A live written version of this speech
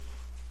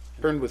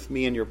Turn with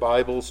me in your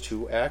Bibles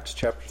to Acts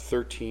chapter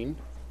 13.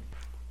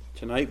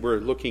 Tonight we're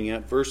looking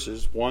at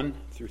verses 1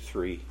 through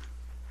 3.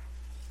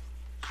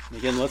 And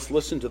again, let's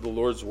listen to the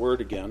Lord's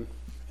word again,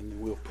 and then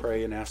we'll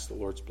pray and ask the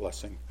Lord's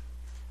blessing.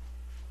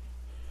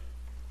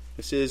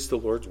 This is the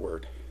Lord's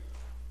word.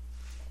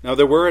 Now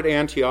there were at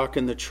Antioch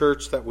in the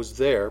church that was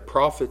there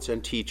prophets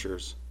and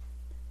teachers,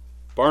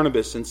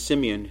 Barnabas and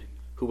Simeon,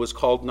 who was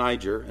called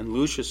Niger, and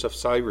Lucius of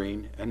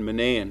Cyrene, and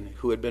Manaen,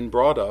 who had been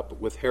brought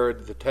up with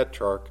Herod the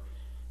Tetrarch,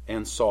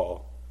 and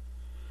Saul.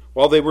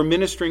 While they were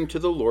ministering to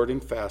the Lord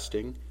in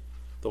fasting,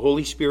 the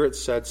Holy Spirit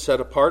said, "Set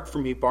apart for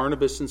me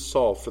Barnabas and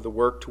Saul for the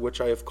work to which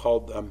I have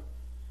called them."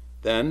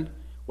 Then,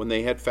 when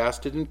they had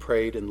fasted and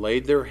prayed and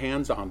laid their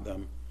hands on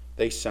them,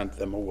 they sent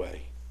them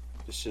away.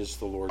 This is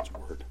the Lord's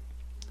word.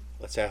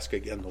 Let's ask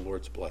again the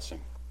Lord's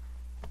blessing.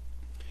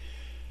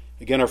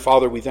 Again, our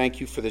Father, we thank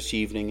you for this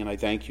evening, and I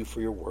thank you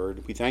for your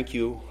word. We thank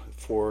you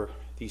for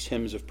these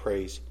hymns of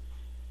praise,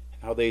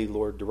 how they,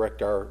 Lord,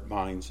 direct our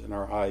minds and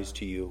our eyes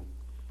to you.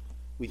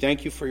 We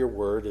thank you for your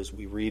word as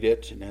we read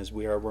it and as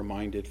we are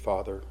reminded,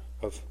 Father,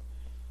 of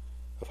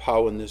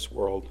how in this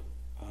world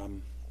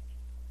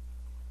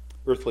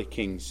earthly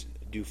kings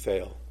do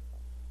fail.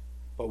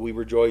 But we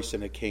rejoice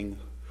in a king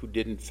who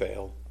didn't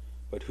fail,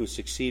 but who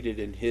succeeded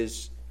in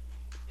his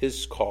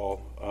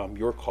call,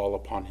 your call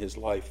upon his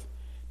life,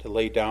 to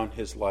lay down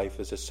his life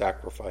as a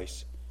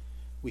sacrifice.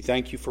 We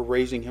thank you for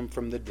raising him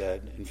from the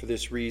dead, and for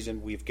this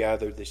reason we've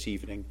gathered this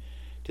evening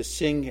to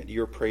sing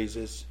your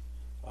praises,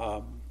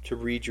 to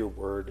read your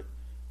word,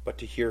 but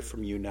to hear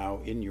from you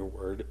now in your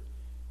word.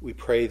 We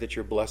pray that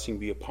your blessing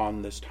be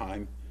upon this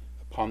time,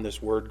 upon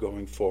this word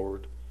going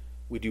forward.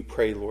 We do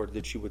pray, Lord,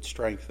 that you would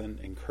strengthen,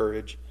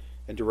 encourage,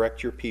 and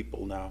direct your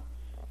people now,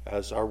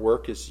 as our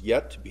work is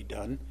yet to be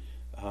done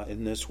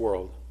in this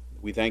world.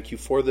 We thank you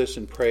for this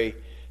and pray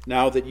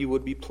now that you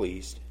would be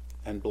pleased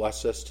and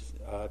bless us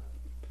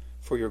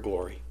for your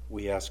glory.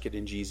 We ask it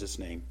in Jesus'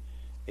 name.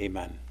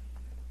 Amen.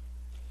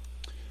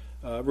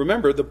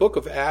 Remember, the book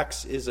of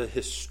Acts is a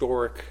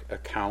historic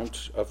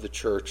account of the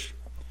church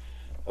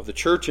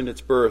in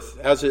its birth,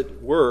 as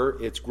it were,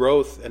 its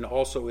growth and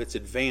also its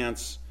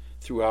advance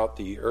throughout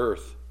the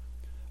earth.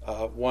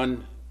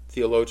 One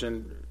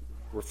theologian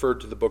referred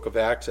to the book of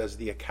Acts as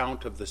the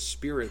account of the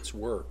Spirit's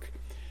work.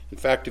 In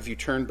fact, if you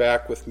turn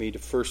back with me to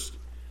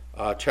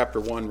chapter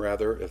 1,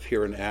 of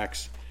here in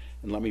Acts,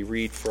 and let me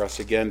read for us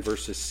again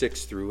verses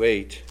 6 through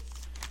 8.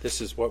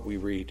 This is what we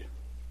read.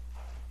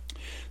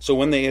 "So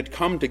when they had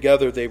come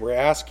together, they were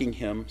asking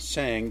him,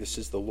 saying," this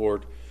is the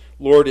Lord,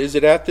 "Lord, is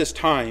it at this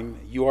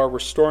time you are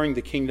restoring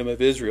the kingdom of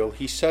Israel?"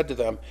 He said to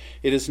them,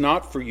 "It is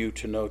not for you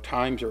to know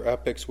times or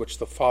epochs which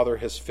the Father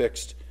has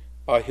fixed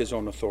by his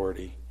own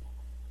authority.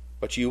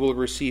 But you will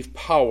receive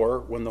power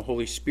when the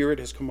Holy Spirit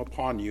has come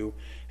upon you,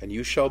 and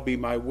you shall be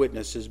my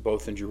witnesses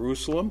both in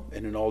Jerusalem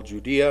and in all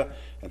Judea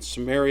and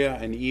Samaria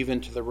and even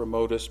to the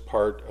remotest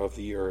part of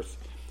the earth."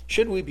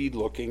 Should we be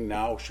looking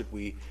now? Should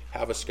we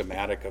have a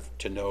schematic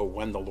to know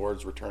when the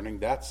Lord's returning?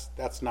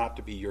 That's not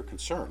to be your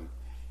concern.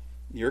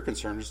 Your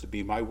concern is to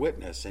be my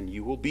witness, and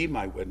you will be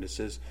my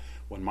witnesses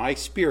when my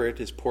Spirit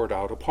is poured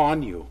out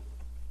upon you.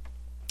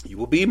 You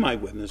will be my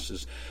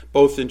witnesses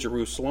both in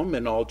Jerusalem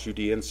and all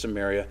Judea and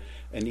Samaria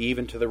and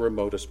even to the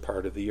remotest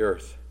part of the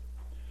earth.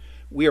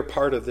 We are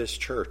part of this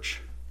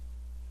church,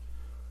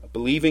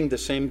 believing the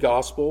same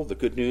gospel, the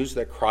good news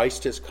that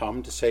Christ has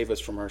come to save us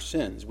from our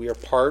sins. We are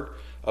part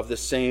of the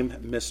same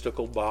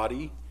mystical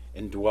body,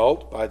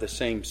 indwelt by the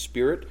same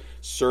Spirit,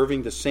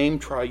 serving the same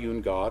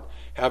triune God,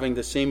 having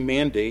the same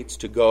mandates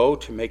to go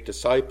to make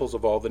disciples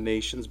of all the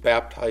nations,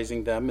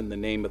 baptizing them in the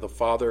name of the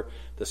Father,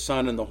 the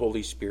Son, and the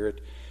Holy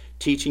Spirit,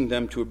 teaching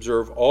them to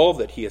observe all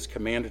that he has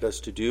commanded us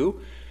to do.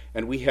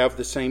 And we have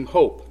the same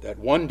hope that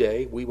one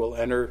day we will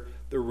enter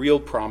the real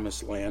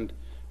promised land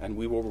and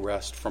we will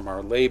rest from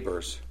our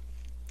labors.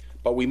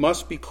 But we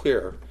must be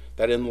clear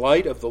that in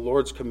light of the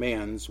Lord's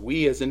commands,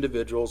 we as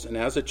individuals and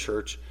as a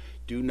church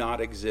do not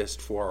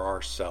exist for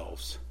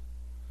ourselves.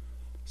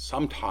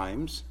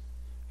 Sometimes,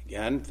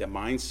 again, the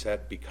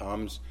mindset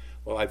becomes,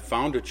 well, I've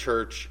found a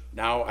church,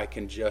 now I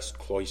can just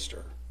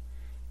cloister.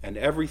 And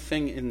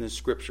everything in the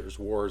scriptures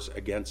wars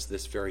against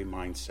this very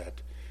mindset.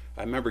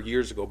 I remember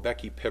years ago,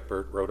 Becky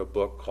Pippert wrote a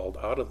book called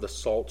Out of the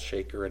Salt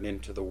Shaker and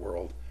Into the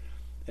World.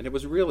 And it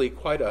was really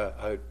quite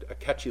a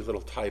catchy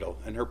little title.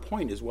 And her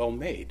point is well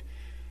made.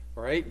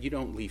 Right? You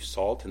don't leave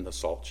salt in the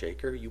salt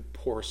shaker. You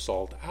pour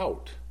salt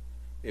out.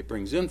 It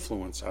brings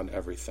influence on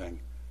everything.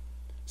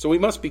 So we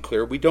must be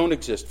clear, we don't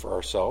exist for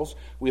ourselves.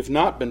 We have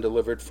not been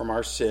delivered from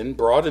our sin,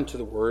 brought into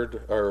the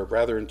word, or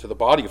rather into the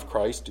body of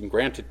Christ, and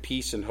granted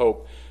peace and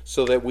hope,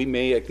 so that we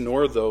may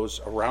ignore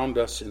those around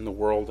us in the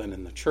world and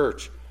in the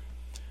church.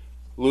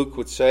 Luke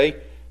would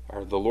say,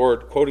 or the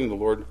Lord, quoting the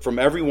Lord, "From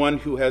everyone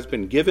who has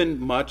been given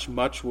much,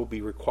 much will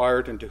be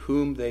required, and to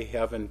whom they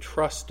have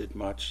entrusted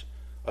much,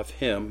 of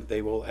him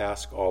they will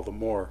ask all the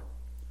more."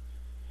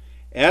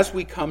 As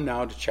we come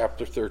now to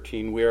chapter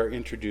 13, we are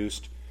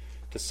introduced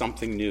to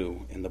something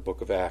new in the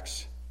book of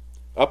Acts.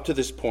 Up to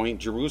this point,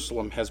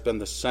 Jerusalem has been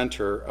the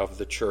center of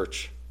the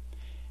church.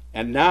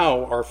 And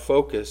now our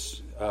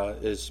focus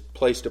is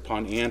placed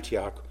upon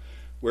Antioch,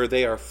 where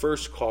they are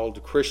first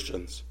called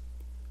Christians,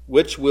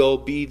 which will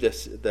be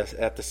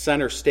at the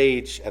center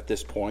stage at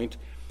this point.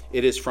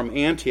 It is from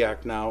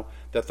Antioch now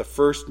that the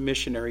first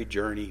missionary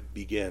journey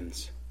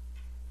begins.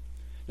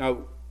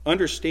 Now,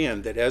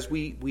 understand that as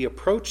we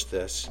approach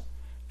this,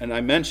 and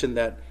I mentioned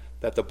that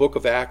the book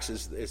of Acts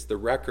is the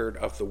record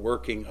of the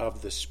working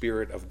of the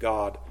Spirit of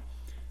God.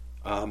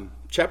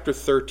 Chapter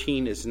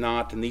 13 is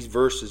not, and these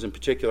verses in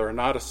particular, are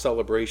not a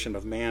celebration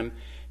of man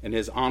and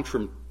his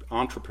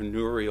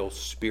entrepreneurial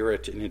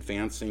spirit in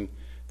advancing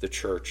the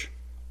church.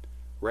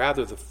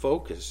 Rather, the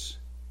focus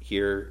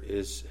here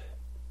is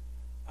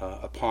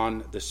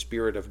upon the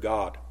Spirit of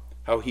God,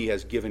 how he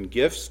has given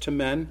gifts to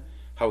men,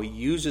 how he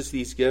uses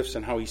these gifts,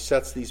 and how he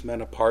sets these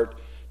men apart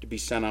to be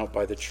sent out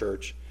by the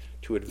church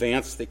to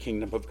advance the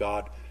kingdom of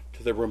God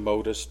to the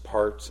remotest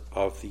parts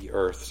of the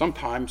earth.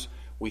 Sometimes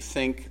we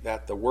think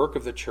that the work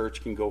of the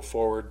church can go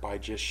forward by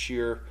just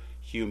sheer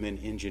human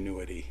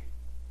ingenuity.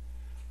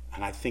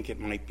 And I think it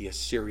might be a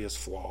serious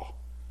flaw.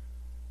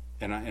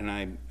 And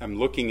I'm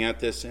looking at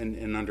this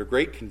and under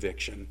great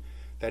conviction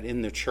that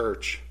in the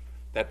church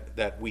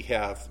that we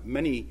have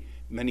many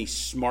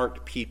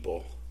smart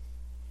people.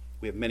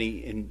 We have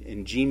many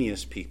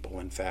ingenious people,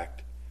 in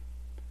fact.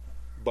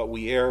 But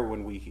we err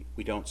when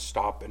we don't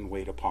stop and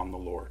wait upon the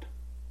Lord.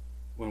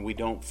 When we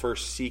don't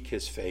first seek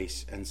his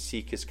face and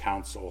seek his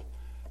counsel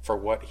for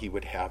what he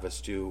would have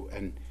us do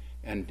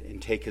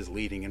and take his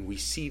leading. And we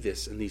see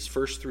this in these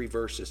first 3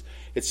 verses.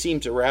 It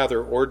seems a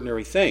rather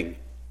ordinary thing.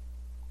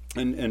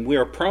 And we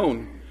are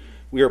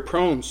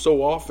prone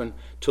so often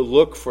to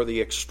look for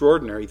the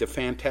extraordinary, the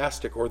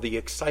fantastic, or the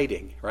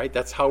exciting, right?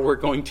 That's how we're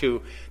going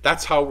to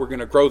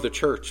grow the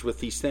church, with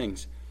these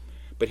things.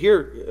 But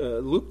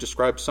here Luke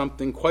describes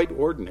something quite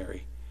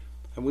ordinary.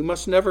 And we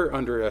must never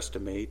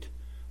underestimate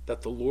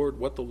that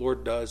what the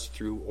Lord does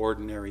through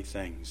ordinary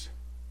things.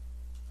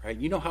 Right?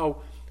 You know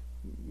how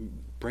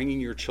bringing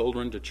your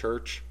children to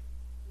church,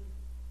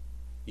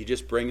 you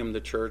just bring them to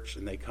church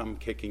and they come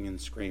kicking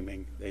and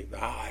screaming.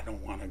 I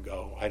don't want to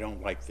go. I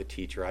don't like the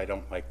teacher. I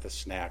don't like the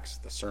snacks.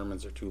 The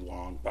sermons are too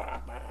long. Bah,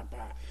 bah, bah.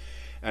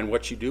 And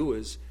what you do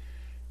is,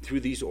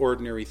 through these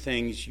ordinary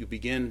things, you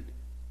begin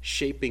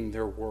shaping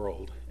their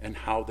world and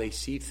how they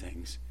see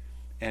things.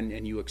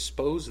 And you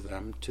expose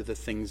them to the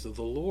things of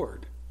the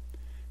Lord.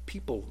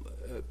 People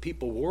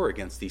war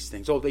against these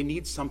things. Oh, they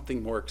need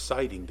something more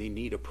exciting. They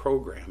need a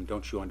program,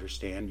 don't you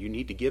understand? You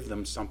need to give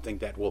them something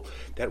that will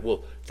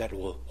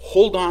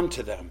hold on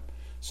to them.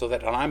 So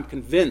that, and I'm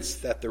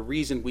convinced that the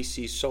reason we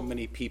see so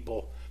many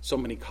people, so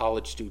many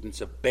college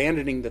students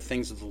abandoning the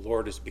things of the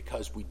Lord is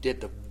because we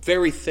did the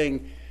very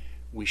thing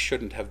we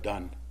shouldn't have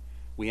done.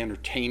 We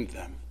entertained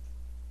them,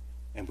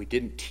 and we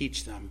didn't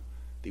teach them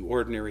the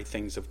ordinary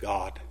things of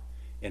God.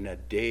 And a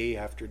day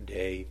after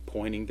day,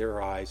 pointing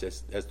their eyes,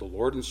 as the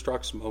Lord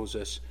instructs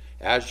Moses,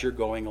 as you're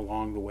going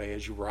along the way,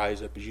 as you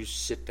rise up, as you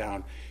sit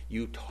down,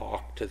 you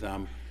talk to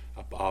them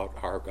about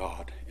our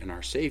God and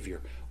our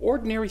Savior.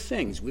 Ordinary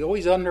things. We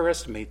always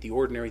underestimate the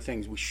ordinary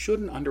things. We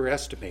shouldn't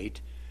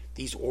underestimate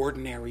these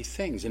ordinary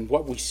things. And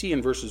what we see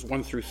in verses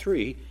 1 through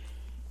 3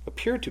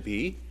 appear to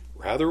be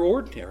rather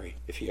ordinary,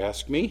 if you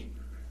ask me.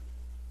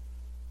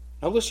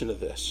 Now listen to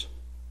this.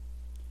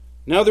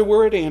 Now there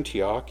were at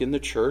Antioch in the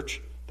church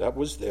that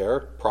was there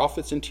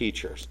prophets and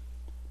teachers,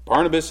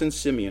 Barnabas and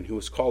Simeon, who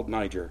was called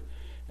Niger,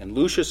 and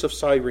Lucius of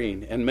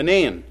Cyrene, and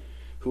Manaen,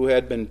 who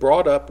had been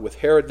brought up with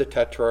Herod the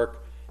Tetrarch,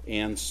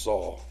 and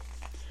Saul.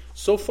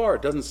 So far,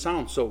 it doesn't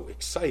sound so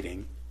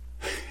exciting.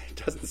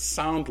 It doesn't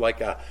sound like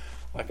a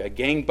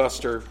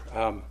gangbuster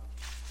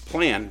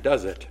plan,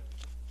 does it?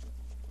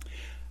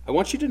 I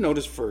want you to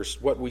notice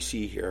first what we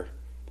see here.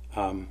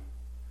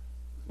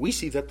 We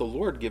see that the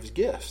Lord gives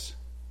gifts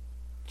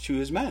to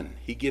his men.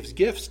 He gives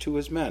gifts to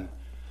his men.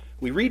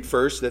 We read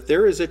first that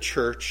there is a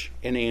church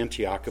in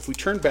Antioch. If we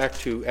turn back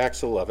to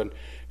Acts 11,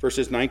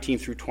 verses 19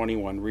 through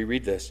 21, we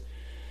read this.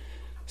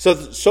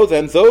 So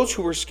then those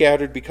who were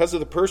scattered because of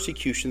the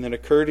persecution that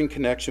occurred in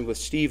connection with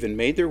Stephen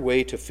made their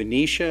way to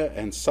Phoenicia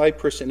and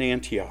Cyprus and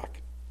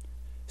Antioch,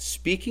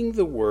 speaking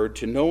the word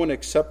to no one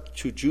except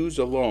to Jews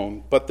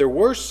alone. But there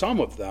were some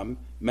of them,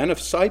 men of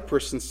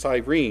Cyprus and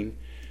Cyrene,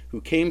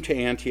 who came to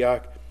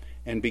Antioch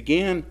and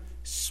began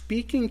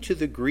speaking to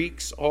the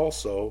Greeks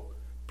also,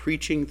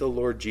 preaching the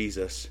Lord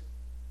Jesus.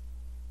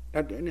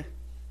 Now,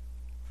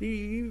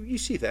 you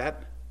see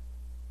that?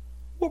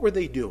 What were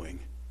they doing?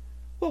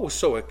 What was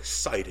so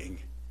exciting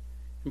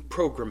and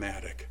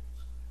programmatic?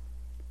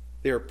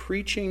 They are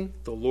preaching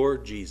the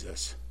Lord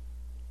Jesus.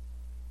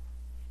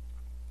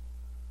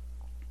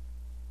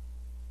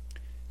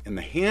 And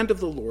the hand of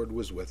the Lord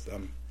was with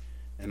them,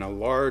 and a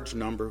large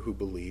number who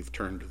believed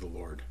turned to the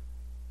Lord.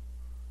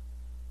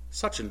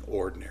 Such an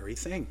ordinary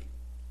thing,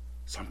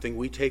 something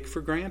we take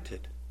for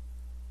granted.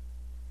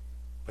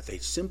 But they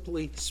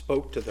simply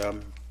spoke to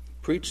them,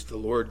 preached the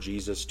Lord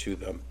Jesus to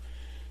them.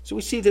 So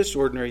we see this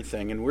ordinary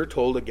thing, and we're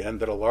told again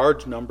that a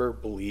large number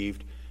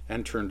believed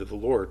and turned to the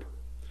Lord.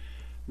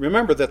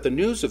 Remember that the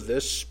news of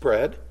this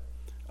spread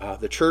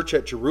The church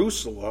at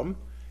Jerusalem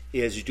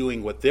is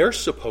doing what they're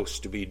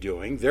supposed to be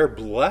doing. They're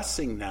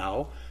blessing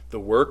now the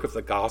work of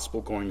the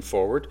gospel going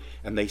forward,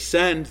 and they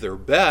send their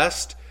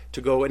best to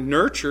go and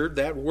nurture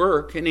that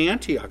work in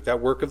Antioch, that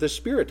work of the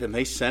Spirit. And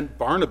they sent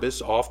Barnabas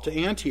off to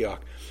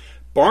Antioch.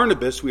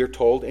 Barnabas, we are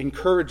told,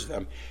 encouraged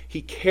them.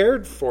 He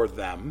cared for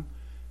them,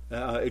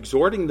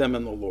 exhorting them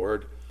in the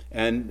Lord.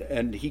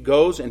 And he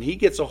goes and he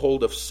gets a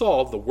hold of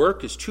Saul. The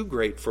work is too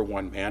great for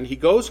one man. He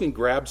goes and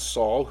grabs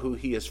Saul, who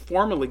he has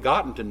formerly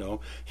gotten to know.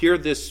 Here,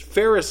 this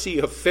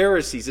Pharisee of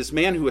Pharisees, this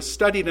man who has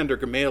studied under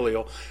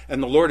Gamaliel,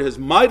 and the Lord has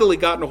mightily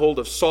gotten a hold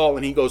of Saul,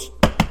 and he goes,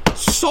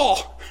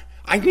 Saul,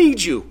 I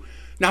need you.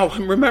 Now,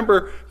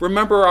 remember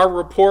our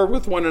rapport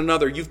with one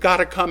another. You've got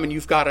to come and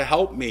you've got to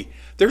help me.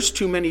 There's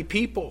too many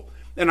people.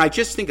 And I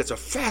just think it's a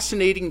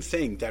fascinating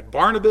thing that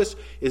Barnabas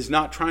is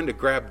not trying to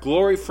grab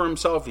glory for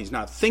himself. He's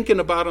not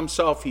thinking about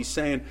himself. He's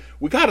saying,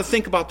 we got to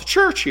think about the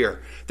church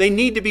here. They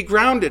need to be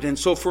grounded. And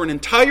so for an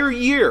entire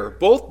year,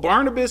 both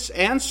Barnabas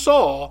and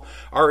Saul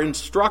are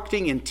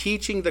instructing and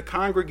teaching the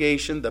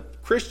congregation, the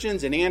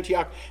Christians in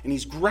Antioch, and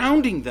he's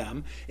grounding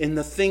them in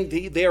the thing,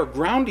 they are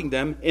grounding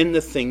them in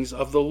the things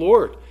of the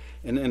Lord.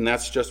 And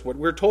that's just what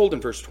we're told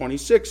in verse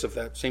 26 of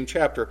that same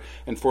chapter.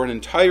 And for an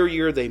entire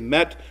year they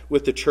met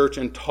with the church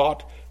and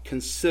taught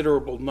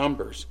considerable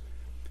numbers.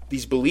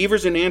 These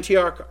believers in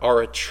Antioch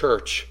are a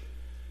church.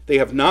 They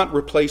have not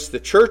replaced the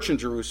church in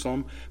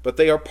Jerusalem, but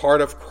they are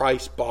part of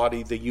Christ's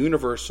body, the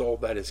universal,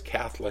 that is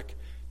Catholic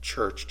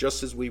church.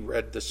 Just as we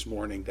read this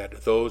morning,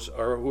 that those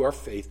who are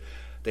faith,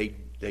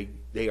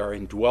 they are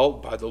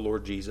indwelt by the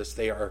Lord Jesus.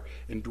 They are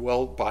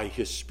indwelt by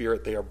his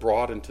Spirit. They are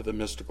brought into the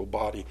mystical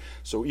body.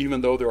 So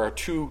even though there are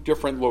two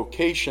different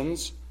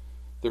locations,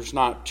 there's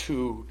not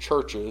two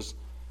churches.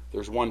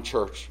 There's one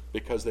church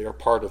because they are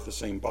part of the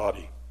same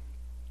body.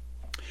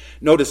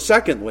 Notice,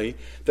 secondly,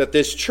 that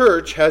this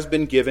church has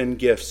been given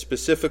gifts.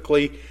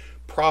 Specifically,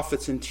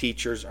 prophets and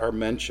teachers are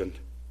mentioned.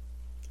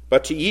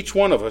 But to each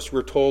one of us,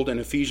 we're told in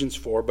Ephesians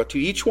 4, but to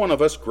each one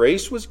of us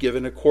grace was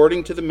given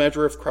according to the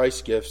measure of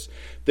Christ's gifts.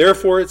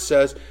 Therefore it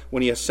says,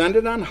 when he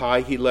ascended on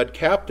high, he led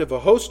captive a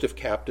host of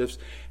captives,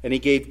 and he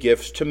gave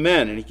gifts to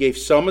men. And he gave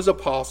some as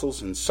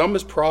apostles, and some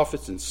as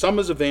prophets, and some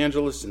as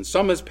evangelists, and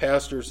some as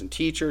pastors and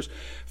teachers,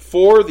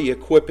 for the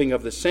equipping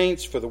of the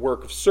saints, for the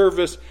work of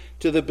service,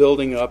 to the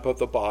building up of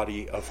the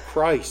body of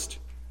Christ.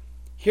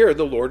 Here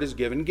the Lord has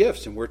given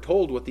gifts, and we're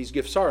told what these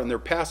gifts are. And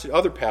there are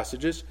other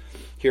passages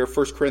here,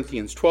 1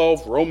 Corinthians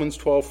 12, Romans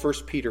 12, 1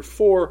 Peter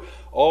 4,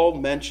 all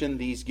mention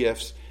these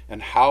gifts and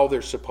how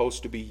they're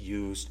supposed to be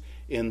used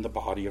in the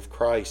body of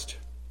Christ.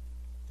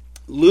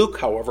 Luke,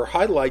 however,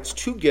 highlights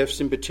two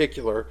gifts in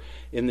particular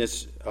in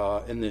this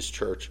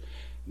church.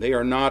 They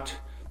are not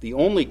the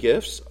only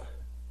gifts,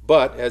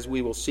 but as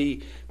we will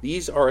see,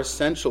 these are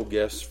essential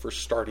gifts for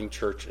starting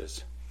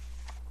churches.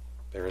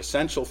 They're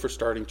essential for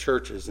starting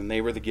churches, and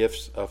they were the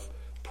gifts of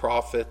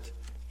prophet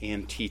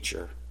and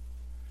teacher.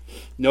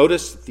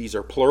 Notice these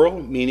are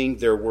plural, meaning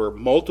there were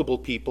multiple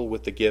people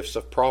with the gifts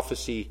of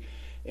prophecy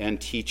and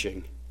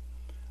teaching.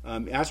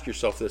 Ask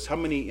yourself this: how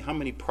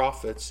many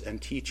prophets and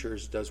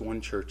teachers does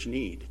one church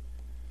need?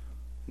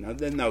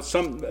 Now,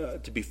 some,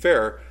 to be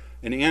fair,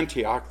 in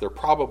Antioch, they're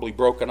probably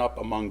broken up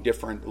among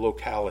different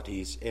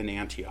localities in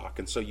Antioch,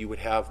 and so you would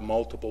have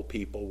multiple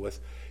people with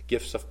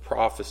gifts of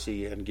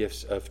prophecy and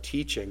gifts of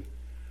teaching.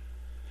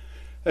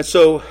 And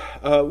so,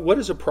 what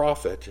is a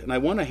prophet? And I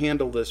want to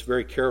handle this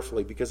very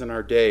carefully because in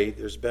our day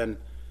there's been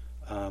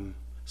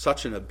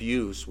such an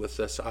abuse with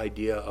this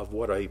idea of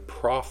what a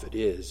prophet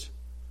is.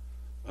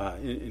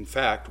 In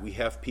fact, we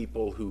have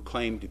people who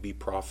claim to be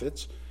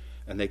prophets,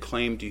 and they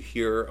claim to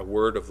hear a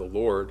word of the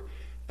Lord,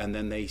 and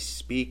then they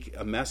speak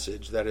a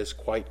message that is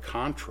quite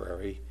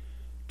contrary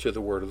to the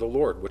word of the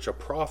Lord, which a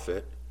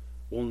prophet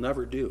will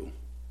never do.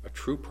 A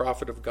true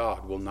prophet of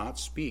God will not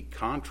speak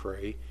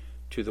contrary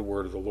to the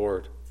word of the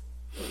Lord.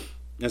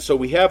 And so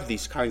we have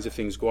these kinds of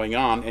things going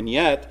on, and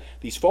yet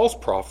these false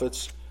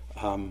prophets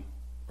are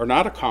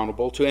not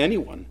accountable to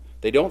anyone.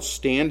 They don't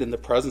stand in the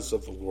presence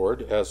of the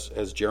Lord,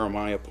 as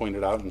Jeremiah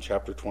pointed out in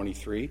chapter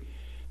 23,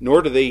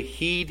 nor do they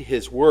heed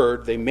his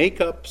word. They make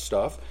up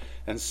stuff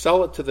and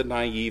sell it to the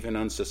naive and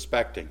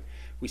unsuspecting.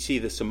 We see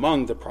this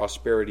among the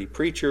prosperity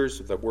preachers,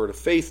 the Word of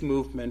Faith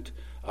movement,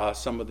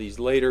 some of these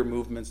later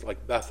movements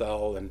like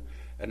Bethel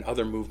and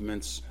other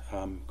movements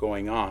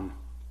going on.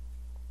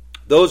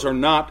 Those are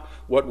not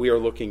what we are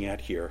looking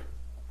at here.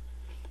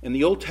 In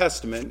the Old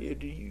Testament,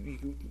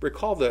 you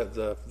recall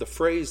the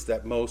phrase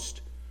that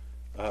most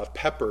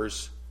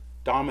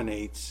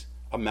dominates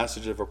a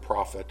message of a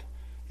prophet.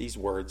 These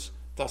words,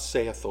 "Thus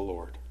saith the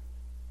Lord."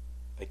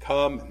 They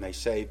come and they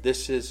say,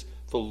 "This is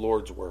the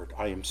Lord's word.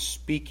 I am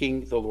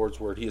speaking the Lord's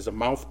word." He is a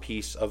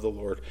mouthpiece of the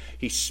Lord.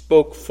 He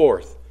spoke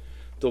forth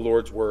the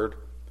Lord's word,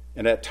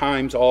 and at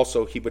times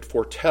also he would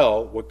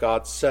foretell what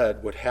God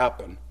said would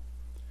happen.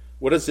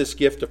 What is this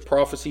gift of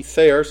prophecy?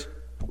 Thayer's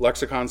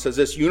lexicon says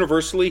this: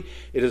 universally,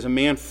 it is a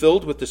man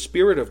filled with the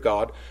Spirit of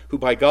God, who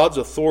by God's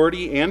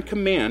authority and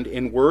command,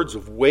 in words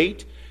of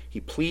weight,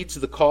 he pleads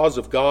the cause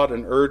of God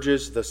and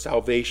urges the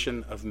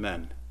salvation of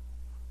men.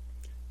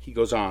 He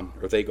goes on,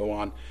 or they go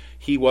on.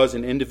 He was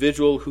an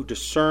individual who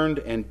discerned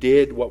and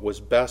did what was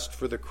best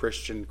for the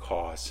Christian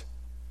cause.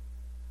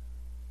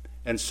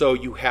 And so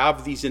you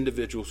have these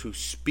individuals who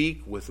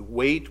speak with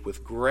weight,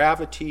 with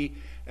gravity,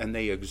 and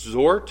they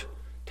exhort,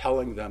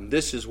 telling them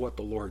this is what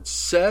the Lord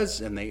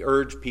says, and they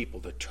urge people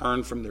to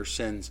turn from their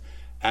sins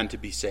and to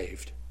be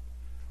saved.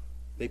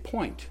 They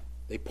point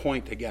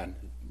again,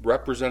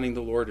 representing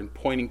the Lord and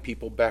pointing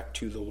people back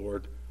to the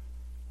Lord.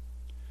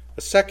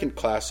 A second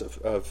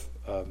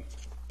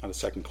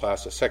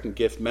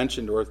gift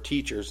mentioned are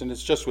teachers, and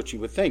it's just what you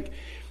would think.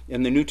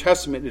 In the New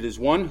Testament, it is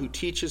one who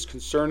teaches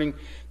concerning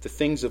the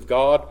things of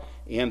God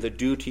and the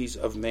duties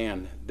of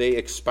man. They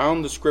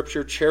expound the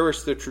Scripture,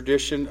 cherish the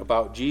tradition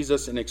about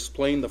Jesus, and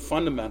explain the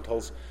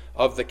fundamentals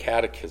of the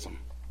catechism.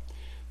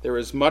 There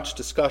is much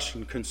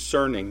discussion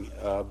concerning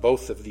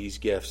both of these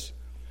gifts.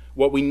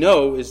 What we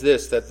know is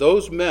this, that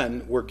those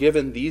men were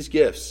given these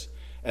gifts,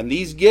 and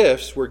these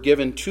gifts were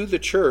given to the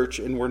church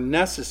and were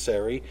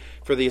necessary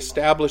for the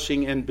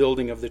establishing and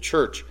building of the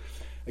church.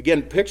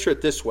 Again, picture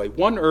it this way.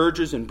 One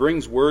urges and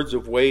brings words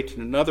of weight,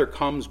 and another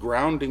comes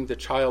grounding the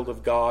child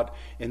of God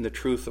in the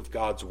truth of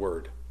God's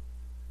word.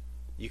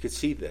 You could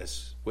see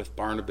this with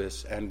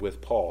Barnabas and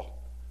with Paul.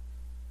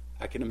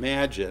 I can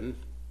imagine,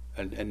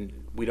 and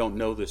we don't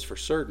know this for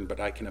certain, but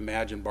I can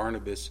imagine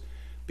Barnabas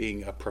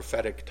being a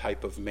prophetic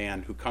type of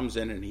man who comes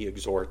in and he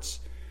exhorts,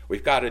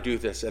 we've got to do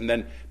this. And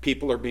then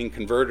people are being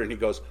converted and he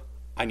goes,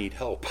 I need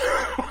help.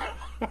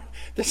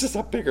 This is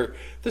a bigger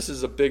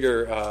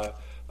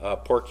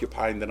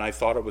porcupine than I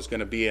thought it was going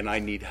to be, and I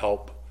need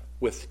help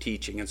with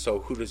teaching. And so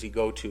who does he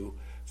go to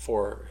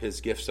for his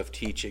gifts of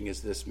teaching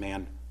is this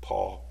man,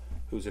 Paul,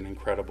 who's an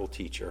incredible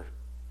teacher.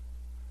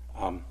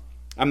 I'm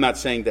not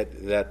saying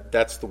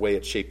that's the way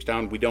it shapes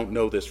down. We don't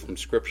know this from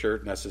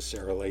Scripture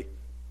necessarily.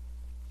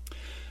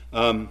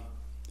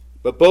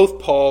 But both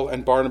Paul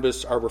and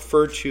Barnabas are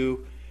referred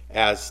to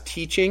as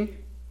teaching.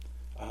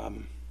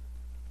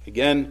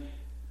 Again,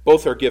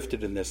 both are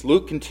gifted in this.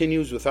 Luke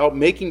continues without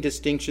making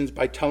distinctions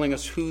by telling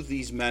us who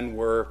these men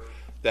were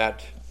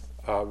that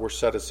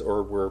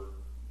were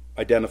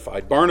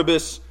identified.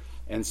 Barnabas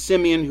and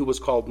Simeon, who was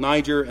called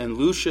Niger, and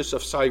Lucius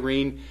of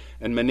Cyrene,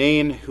 and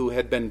Manaen, who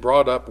had been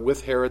brought up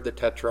with Herod the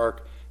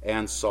Tetrarch,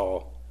 and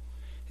Saul.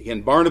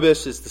 Again,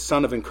 Barnabas is the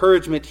son of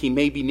encouragement. He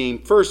may be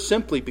named first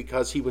simply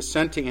because he was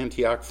sent to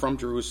Antioch from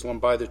Jerusalem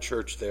by the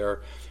church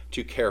there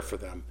to care for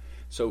them.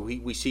 So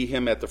we see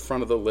him at the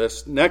front of the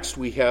list. Next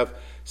we have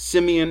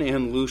Simeon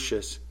and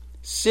Lucius.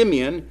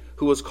 Simeon,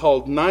 who was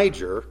called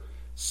Niger.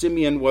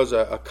 Simeon was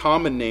a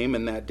common name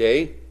in that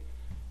day.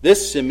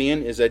 This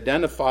Simeon is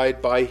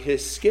identified by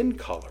his skin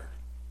color.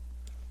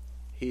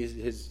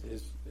 His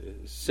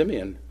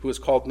Simeon, who is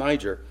called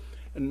Niger.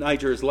 And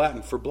Niger is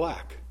Latin for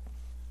black.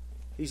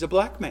 He's a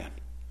black man.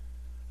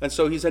 And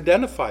so he's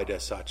identified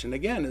as such. And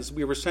again, as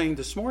we were saying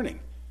this morning,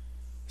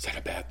 is that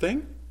a bad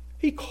thing?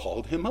 He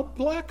called him a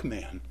black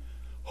man.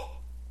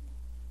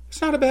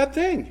 It's not a bad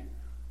thing.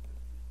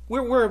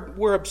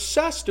 We're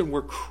obsessed and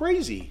we're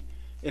crazy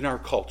in our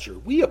culture.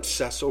 We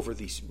obsess over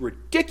these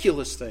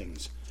ridiculous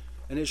things,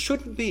 and it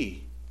shouldn't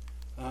be.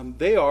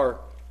 They are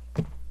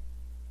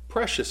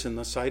precious in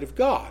the sight of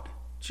God,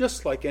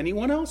 just like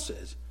anyone else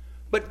is.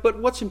 But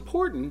what's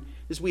important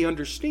is we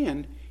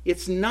understand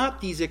it's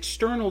not these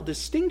external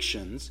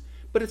distinctions,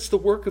 but it's the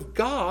work of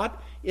God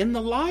in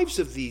the lives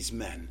of these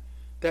men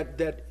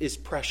that is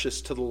precious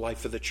to the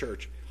life of the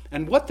church.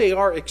 And what they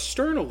are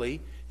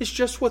externally is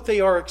just what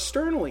they are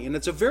externally. And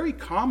it's a very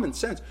common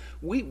sense.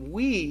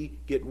 We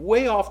get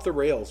way off the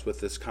rails with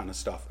this kind of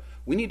stuff.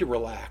 We need to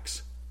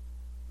relax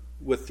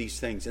with these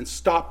things and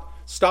stop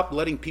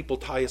letting people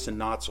tie us in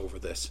knots over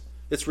this.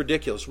 It's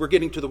ridiculous. We're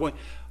getting to the point.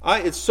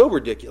 It's so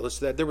ridiculous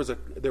that there was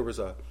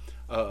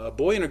a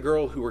boy and a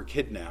girl who were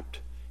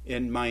kidnapped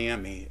in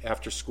Miami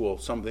after school.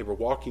 They were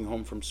walking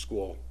home from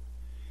school.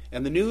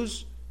 And the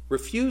news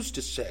refused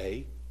to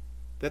say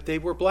that they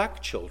were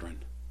black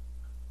children.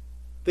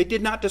 They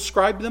did not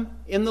describe them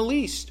in the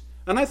least.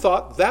 And I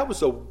thought that was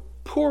the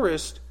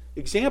poorest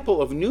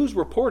example of news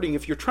reporting.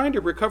 If you're trying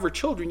to recover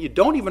children, you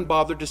don't even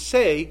bother to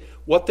say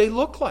what they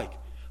look like.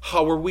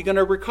 How are we going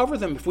to recover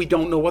them if we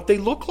don't know what they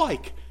look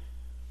like?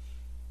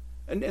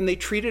 And they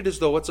treat it as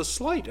though it's a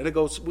slight. And it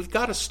goes, we've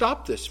got to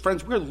stop this.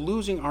 Friends, we're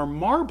losing our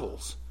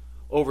marbles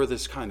over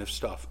this kind of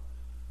stuff.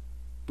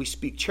 We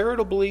speak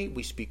charitably,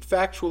 we speak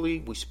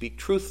factually, we speak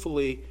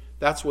truthfully.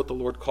 That's what the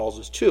Lord calls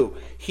us to.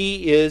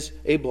 He is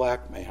a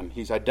black man.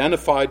 He's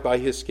identified by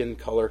his skin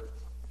color.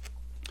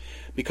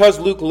 Because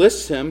Luke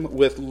lists him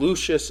with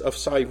Lucius of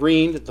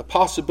Cyrene, the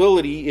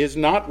possibility is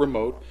not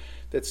remote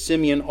that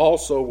Simeon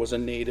also was a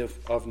native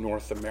of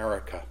North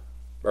America.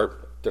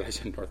 Or did I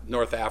say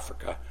North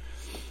Africa?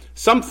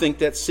 Some think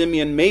that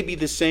Simeon may be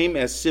the same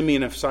as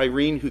Simeon of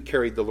Cyrene who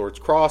carried the Lord's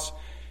cross,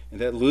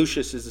 and that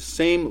Lucius is the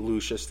same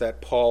Lucius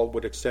that Paul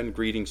would extend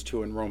greetings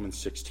to in Romans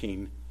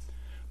 16.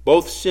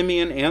 Both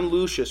Simeon and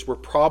Lucius were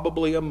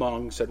probably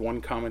among, said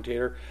one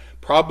commentator,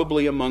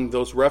 probably among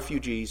those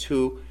refugees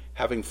who,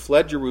 having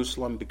fled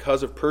Jerusalem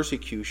because of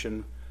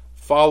persecution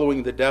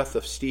following the death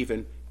of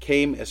Stephen,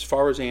 came as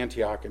far as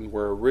Antioch and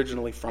were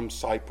originally from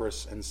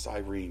Cyprus and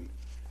Cyrene.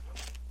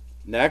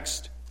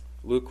 Next,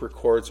 Luke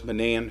records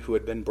Manaen, who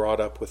had been brought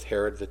up with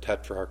Herod the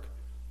Tetrarch.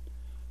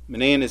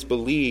 Manaen is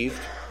believed,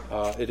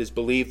 it is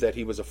believed that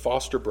he was a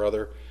foster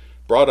brother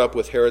brought up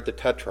with Herod the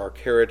Tetrarch,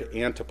 Herod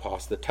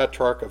Antipas, the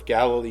Tetrarch of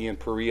Galilee and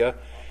Perea.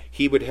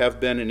 He would have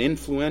been an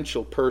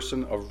influential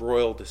person of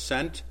royal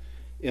descent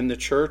in the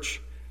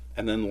church.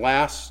 And then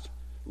last,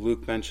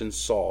 Luke mentions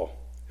Saul,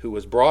 who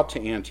was brought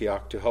to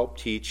Antioch to help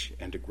teach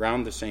and to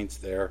ground the saints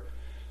there.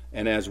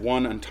 And as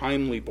one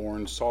untimely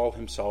born, Saul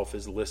himself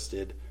is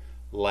listed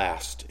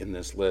last in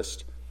this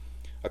list.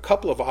 A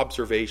couple of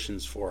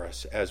observations for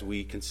us as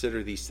we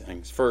consider these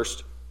things.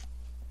 First,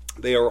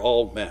 they are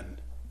all men.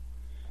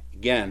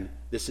 Again,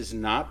 this is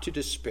not to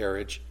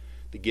disparage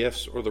the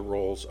gifts or the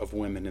roles of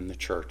women in the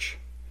church.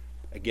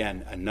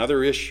 Again,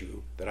 another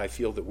issue that I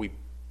feel that we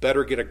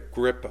better get a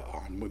grip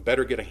on, we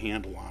better get a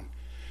handle on,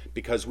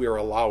 because we are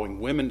allowing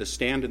women to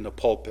stand in the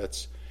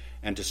pulpits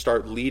and to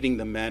start leading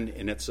the men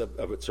in its a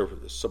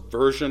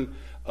subversion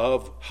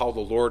of how the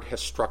Lord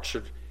has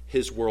structured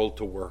his world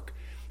to work.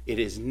 It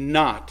is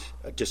not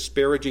a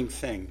disparaging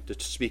thing to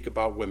speak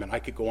about women. I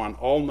could go on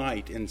all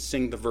night and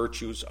sing the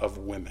virtues of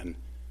women,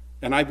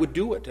 and I would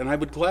do it, and I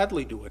would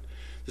gladly do it.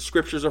 The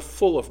scriptures are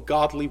full of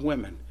godly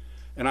women,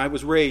 and I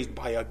was raised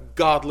by a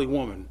godly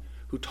woman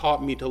who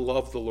taught me to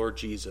love the Lord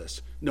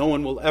Jesus. No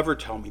one will ever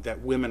tell me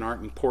that women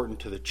aren't important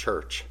to the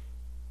church.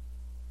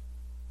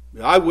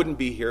 I wouldn't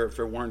be here if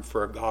it weren't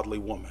for a godly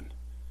woman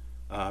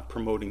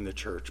promoting the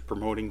church,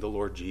 promoting the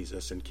Lord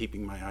Jesus, and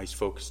keeping my eyes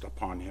focused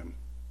upon him.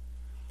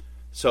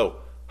 So,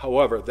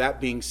 however, that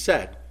being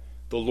said,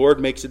 the Lord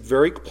makes it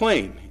very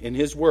plain in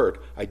his word,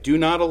 I do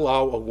not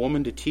allow a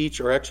woman to teach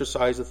or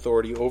exercise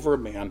authority over a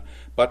man,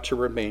 but to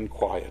remain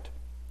quiet.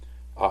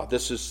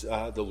 This is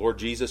the Lord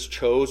Jesus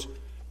chose,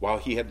 while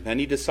he had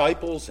many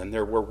disciples, and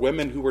there were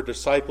women who were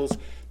disciples,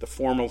 the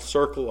formal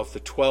circle of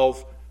the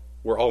 12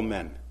 were all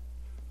men.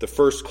 The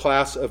first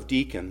class of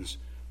deacons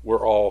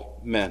were all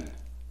men.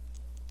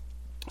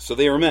 So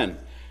they are men.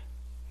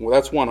 Well,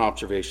 that's one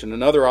observation.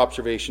 Another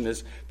observation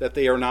is that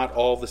they are not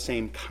all the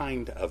same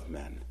kind of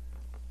men.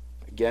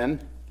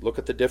 Again, look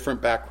at the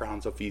different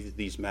backgrounds of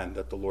these men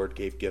that the Lord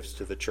gave gifts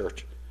to the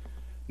church.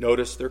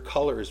 Notice their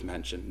color is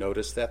mentioned.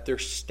 Notice that their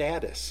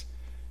status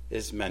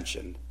is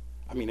mentioned.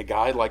 I mean, a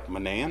guy like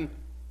Manaen,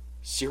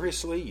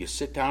 seriously, you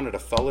sit down at a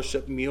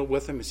fellowship meal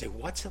with him and say,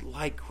 what's it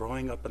like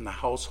growing up in the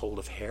household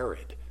of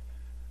Herod?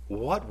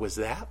 What was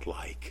that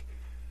like?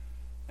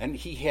 And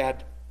he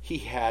had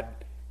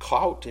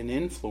clout and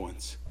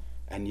influence,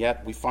 and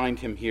yet we find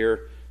him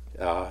here,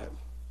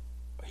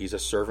 he's a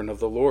servant of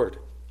the Lord.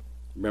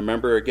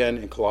 Remember again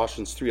in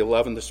Colossians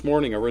 3:11 this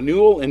morning, a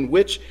renewal in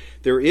which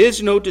there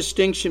is no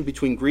distinction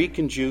between Greek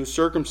and Jew,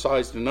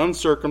 circumcised and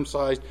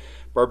uncircumcised,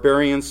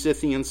 barbarian,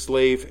 Scythian,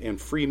 slave,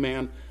 and free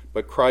man,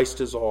 but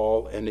Christ is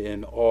all and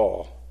in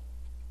all.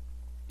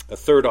 A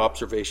third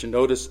observation,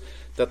 notice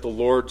that the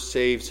Lord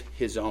saves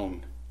his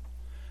own.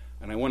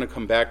 And I want to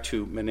come back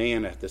to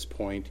Manaen at this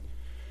point.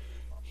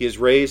 He is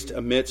raised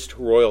amidst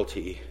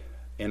royalty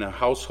in a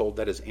household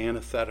that is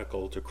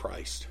antithetical to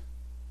Christ.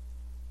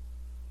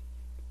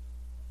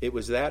 It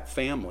was that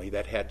family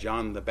that had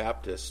John the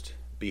Baptist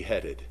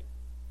beheaded.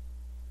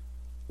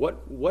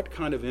 What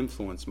kind of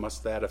influence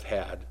must that have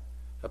had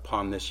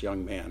upon this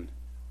young man?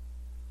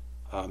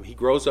 He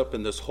grows up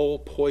in this whole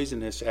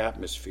poisonous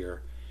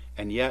atmosphere,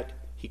 and yet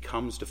he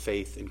comes to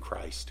faith in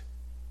Christ.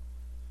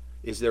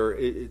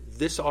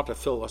 This ought to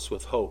fill us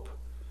with hope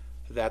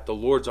that the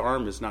Lord's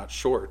arm is not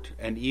short,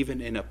 and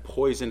even in a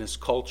poisonous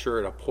culture,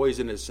 in a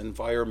poisonous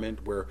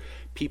environment where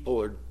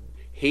people are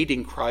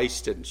hating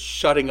Christ and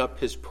shutting up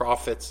his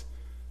prophets,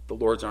 the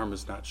Lord's arm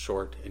is not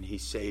short, and he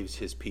saves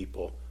his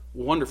people.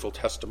 Wonderful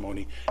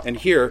testimony. And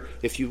here,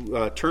 if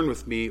you turn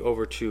with me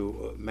over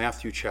to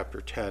Matthew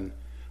chapter 10,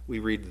 we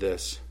read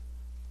this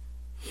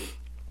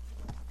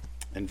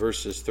in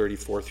verses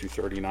 34 through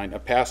 39, a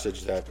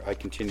passage that I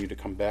continue to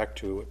come back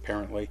to,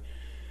 apparently.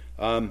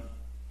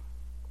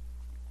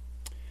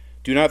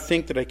 Do not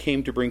think that I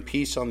came to bring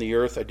peace on the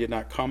earth. I did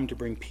not come to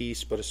bring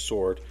peace, but a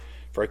sword.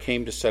 For I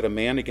came to set a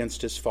man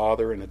against his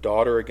father, and a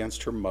daughter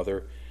against her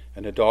mother,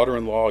 and a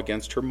daughter-in-law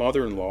against her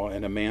mother-in-law,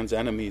 and a man's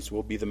enemies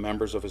will be the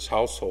members of his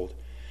household.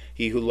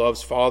 He who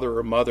loves father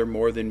or mother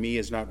more than me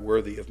is not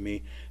worthy of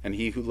me, and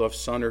he who loves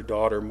son or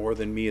daughter more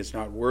than me is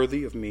not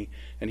worthy of me,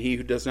 and he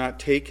who does not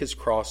take his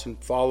cross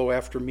and follow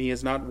after me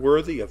is not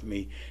worthy of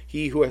me.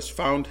 He who has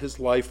found his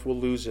life will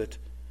lose it,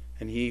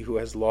 and he who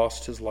has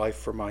lost his life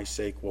for my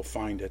sake will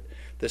find it.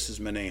 This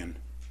is Manaen.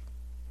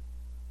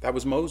 That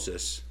was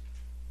Moses,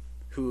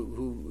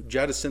 who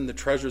jettisoned the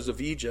treasures of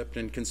Egypt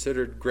and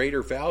considered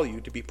greater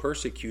value to be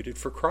persecuted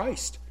for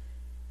Christ.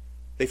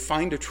 They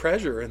find a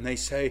treasure and they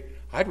say,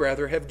 I'd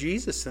rather have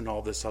Jesus than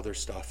all this other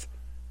stuff.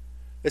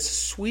 It's a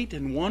sweet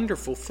and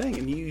wonderful thing.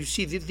 And you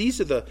see,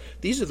 these are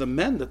the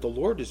men that the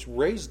Lord has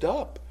raised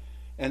up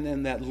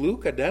and that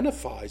Luke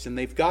identifies. And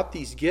they've got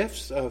these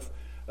gifts of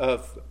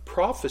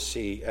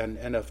prophecy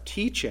and of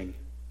teaching.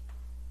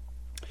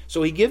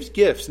 So he gives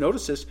gifts.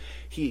 Notice this.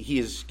 He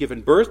has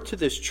given birth to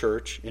this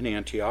church in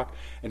Antioch,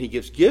 and he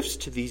gives gifts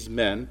to these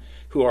men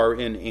who are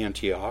in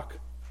Antioch.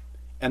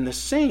 And the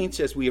saints,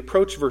 as we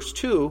approach verse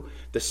 2,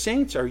 the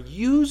saints are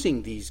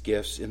using these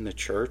gifts in the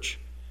church,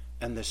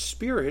 and the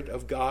Spirit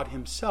of God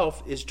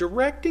himself is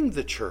directing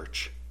the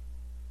church.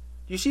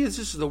 You see, this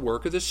is the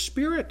work of the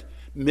Spirit.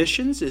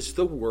 Missions is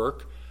the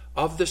work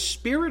of the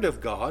Spirit of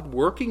God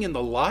working in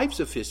the lives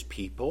of his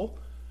people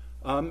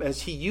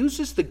as he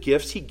uses the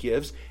gifts he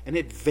gives and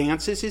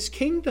advances his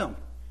kingdom.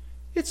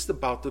 It's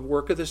about the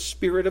work of the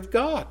Spirit of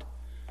God.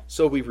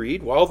 So we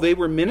read, while they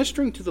were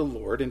ministering to the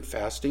Lord and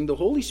fasting, the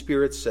Holy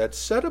Spirit said,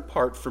 "Set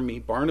apart for me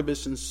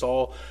Barnabas and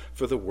Saul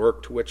for the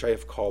work to which I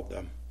have called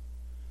them."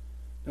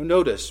 Now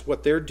notice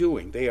what they're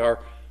doing. They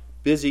are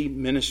busy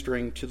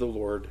ministering to the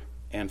Lord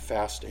and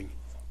fasting.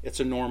 It's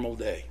a normal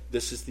day.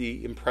 This is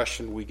the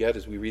impression we get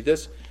as we read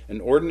this. An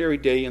ordinary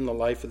day in the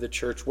life of the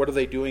church. What are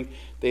they doing?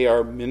 They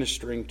are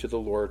ministering to the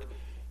Lord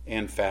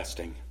and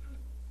fasting.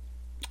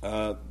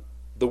 The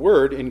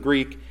word in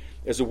Greek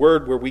is a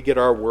word where we get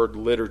our word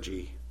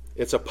liturgy.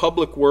 It's a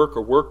public work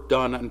or work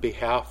done on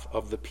behalf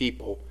of the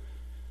people.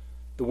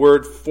 The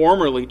word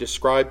formerly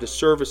described the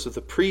service of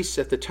the priests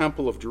at the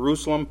Temple of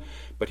Jerusalem,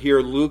 but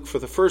here Luke for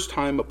the first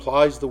time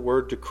applies the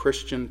word to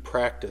Christian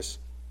practice.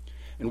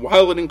 And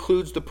while it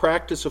includes the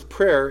practice of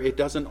prayer, it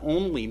doesn't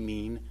only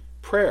mean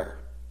prayer.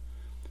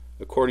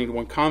 According to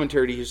one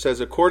commentary, he says,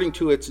 according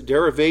to its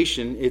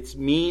derivation, it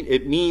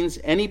means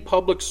any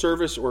public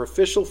service or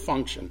official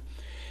function.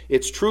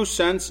 Its true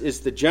sense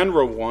is the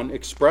general one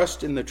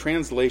expressed in the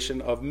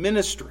translation of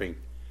ministering,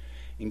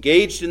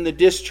 engaged in the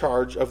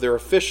discharge of their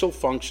official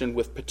function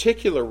with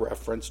particular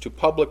reference to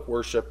public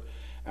worship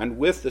and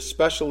with the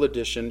special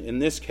addition, in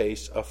this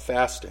case, of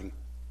fasting.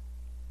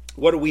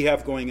 What do we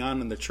have going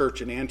on in the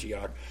church in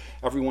Antioch?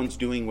 Everyone's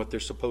doing what they're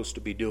supposed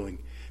to be doing.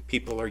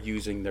 People are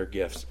using their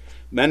gifts.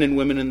 Men and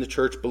women in the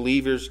church,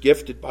 believers,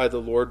 gifted by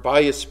the Lord,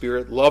 by his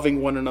Spirit, loving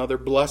one another,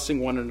 blessing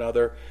one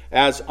another,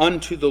 as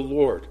unto the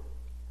Lord.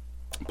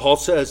 Paul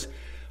says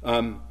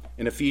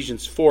in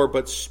Ephesians 4,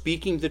 but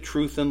speaking the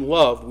truth in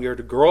love, we are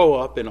to grow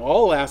up in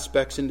all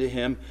aspects into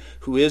him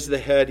who is the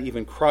head,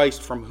 even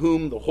Christ, from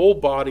whom the whole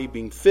body,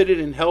 being fitted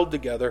and held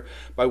together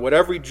by what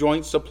every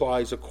joint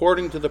supplies,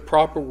 according to the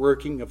proper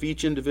working of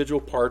each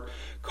individual part,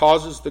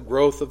 causes the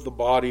growth of the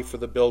body for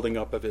the building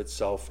up of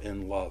itself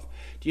in love.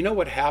 Do you know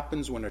what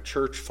happens when a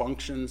church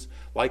functions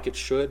like it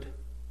should?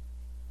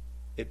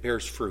 It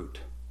bears fruit.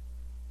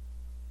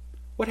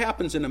 What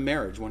happens in a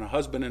marriage when a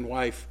husband and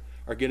wife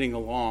are getting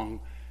along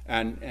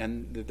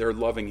and they're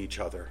loving each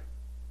other?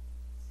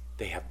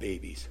 They have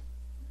babies.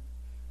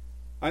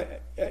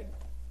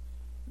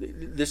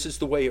 This is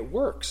the way it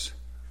works.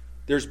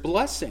 There's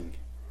blessing.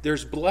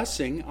 There's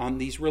blessing on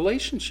these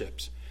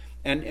relationships.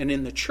 And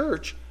in the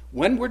church,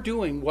 when we're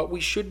doing what we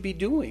should be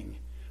doing,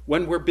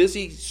 when we're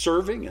busy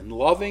serving and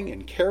loving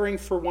and caring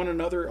for one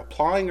another,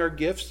 applying our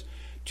gifts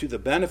to the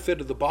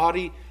benefit of the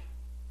body,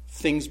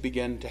 things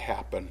begin to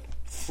happen.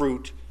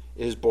 Fruit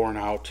is born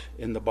out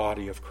in the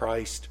body of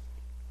Christ.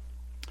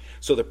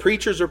 So the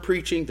preachers are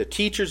preaching, the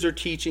teachers are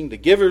teaching, the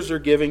givers are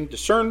giving,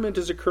 discernment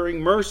is occurring,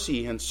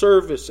 mercy and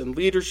service and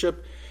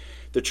leadership.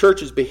 The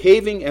church is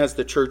behaving as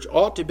the church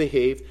ought to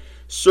behave,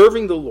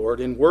 serving the Lord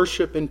in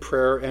worship, in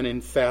prayer, and in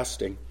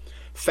fasting.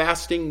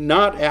 Fasting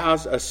not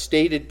as a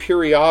stated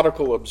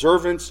periodical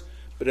observance,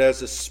 but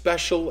as a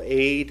special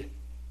aid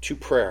to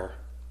prayer.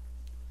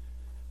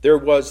 There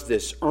was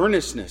this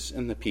earnestness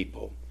in the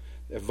people,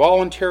 a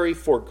voluntary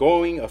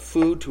foregoing of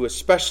food to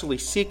especially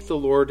seek the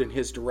Lord in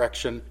his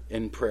direction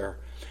in prayer.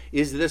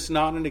 Is this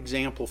not an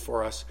example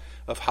for us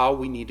of how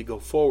we need to go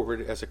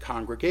forward as a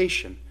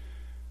congregation?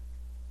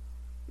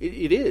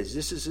 It is.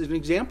 This is an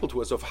example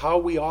to us of how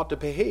we ought to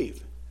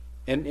behave.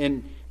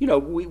 And you know,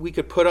 we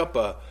could put up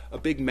a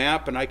big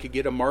map, and I could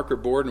get a marker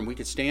board, and we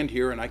could stand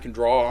here, and I can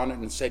draw on it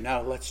and say,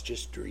 now let's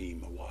just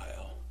dream a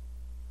while.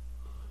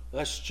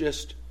 Let's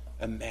just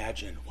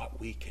imagine what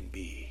we can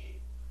be.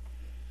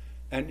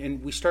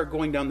 And we start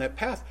going down that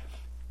path.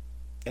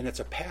 And it's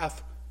a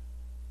path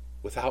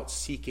without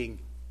seeking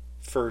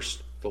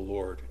first the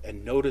Lord.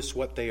 And notice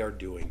what they are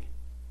doing.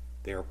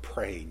 They are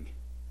praying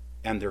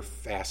and they're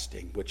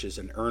fasting, which is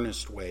an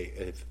earnest way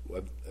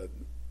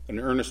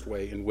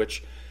in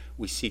which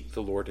we seek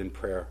the Lord in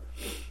prayer.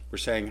 We're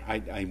saying,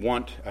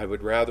 I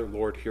would rather,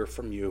 Lord, hear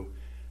from you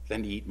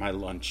than eat my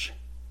lunch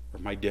or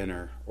my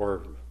dinner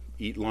or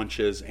eat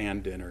lunches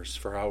and dinners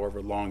for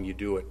however long you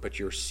do it, but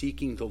you're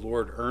seeking the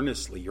Lord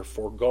earnestly. You're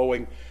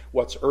foregoing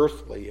what's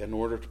earthly in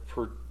order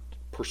to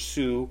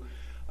pursue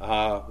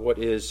what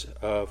is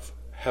of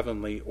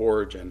heavenly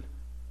origin.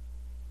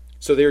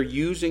 So they're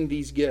using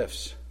these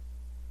gifts,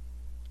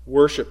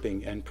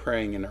 worshiping and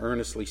praying and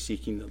earnestly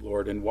seeking the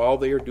Lord. And while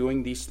they are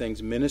doing these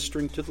things,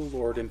 ministering to the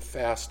Lord and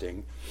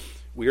fasting,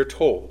 we are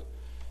told,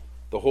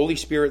 the Holy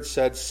Spirit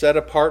said, "Set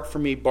apart for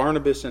me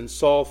Barnabas and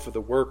Saul for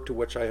the work to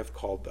which I have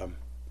called them."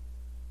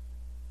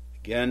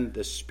 Again,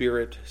 the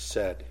Spirit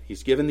said.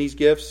 He's given these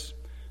gifts,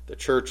 the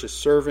church is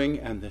serving,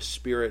 and the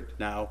Spirit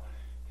now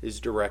is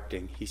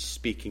directing. He's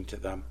speaking to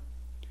them.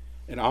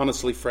 And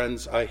honestly,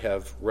 friends, I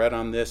have read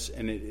on this,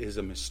 and it is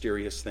a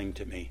mysterious thing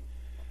to me.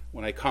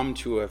 When I come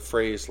to a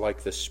phrase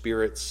like the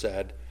Spirit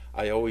said,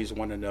 I always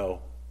want to know,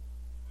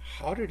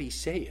 how did he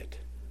say it?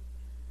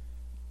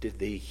 Did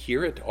they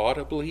hear it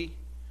audibly?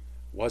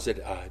 Was it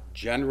a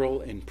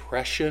general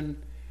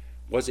impression?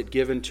 Was it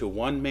given to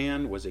one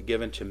man? Was it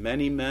given to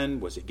many men?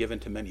 Was it given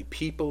to many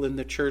people in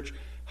the church?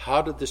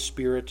 How did the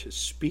Spirit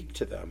speak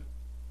to them?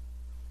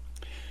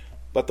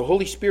 But the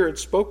Holy Spirit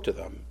spoke to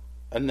them,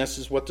 and this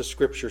is what the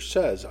Scripture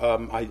says.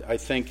 I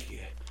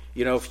think,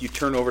 if you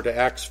turn over to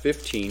Acts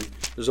 15,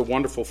 there's a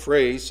wonderful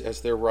phrase as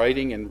they're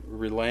writing and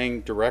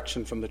relaying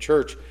direction from the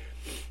church.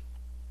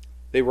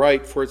 They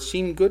write, "For it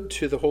seemed good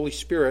to the Holy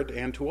Spirit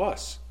and to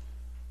us."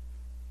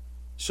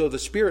 So the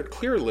Spirit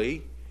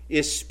clearly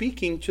is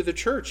speaking to the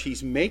church.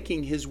 He's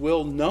making his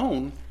will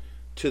known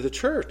to the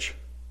church.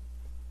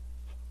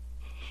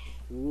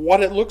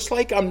 What it looks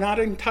like, I'm not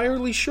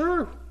entirely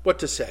sure what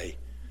to say.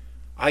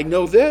 I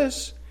know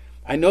this.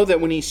 I know that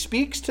when he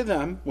speaks to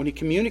them, when he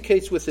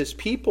communicates with his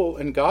people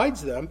and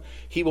guides them,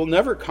 he will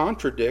never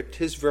contradict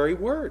his very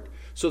word.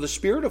 So the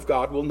Spirit of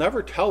God will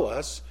never tell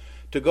us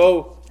to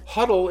go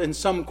huddle in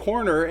some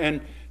corner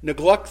and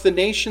neglect the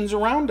nations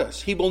around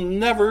us. He will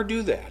never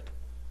do that,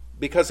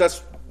 because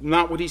that's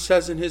not what he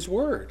says in his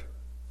word.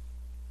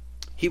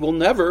 He will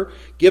never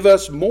give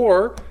us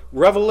more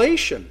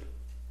revelation.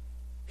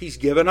 He's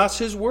given us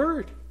his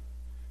word.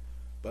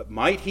 But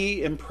might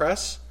he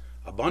impress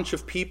a bunch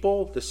of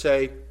people to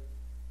say,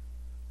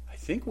 I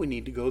think we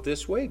need to go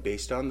this way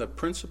based on the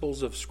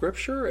principles of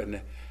Scripture,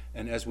 and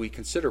as we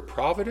consider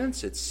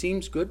providence, it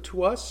seems good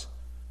to us.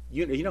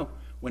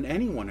 When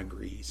anyone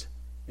agrees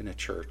in a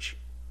church,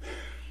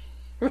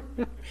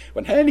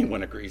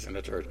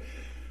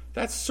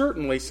 that's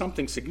certainly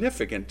something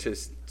significant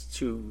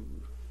to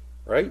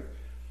right?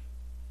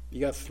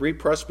 You got 3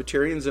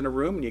 Presbyterians in a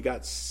room and you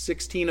got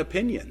 16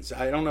 opinions.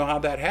 I don't know how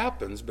that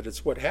happens, but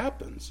it's what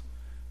happens.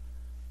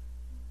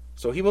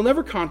 So he will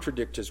never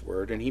contradict his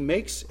word, and he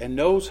makes and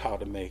knows how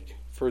to make,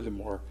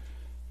 furthermore,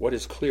 what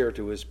is clear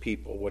to his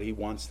people, what he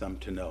wants them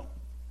to know.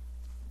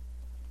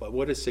 But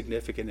what is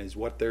significant is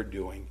what they're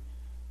doing.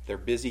 They're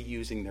busy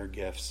using their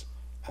gifts,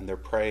 and they're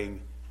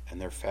praying, and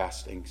they're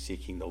fasting,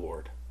 seeking the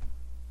Lord.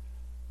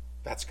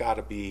 That's got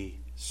to be,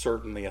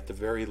 certainly at the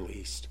very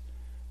least,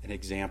 an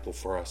example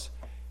for us,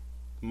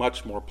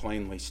 much more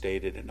plainly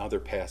stated in other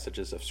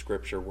passages of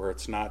Scripture, where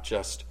it's not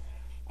just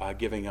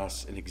giving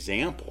us an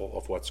example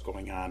of what's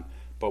going on,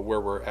 but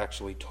where we're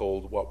actually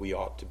told what we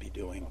ought to be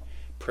doing.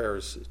 Prayer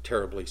is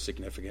terribly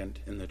significant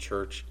in the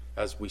church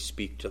as we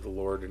speak to the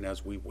Lord and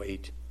as we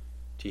wait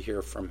to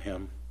hear from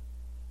him.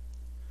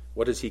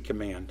 What does he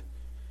command?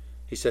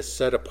 He says,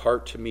 "Set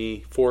apart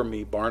for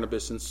me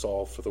Barnabas and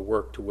Saul for the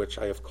work to which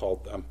I have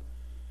called them."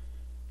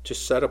 To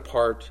set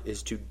apart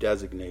is to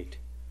designate,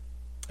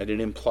 and it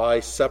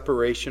implies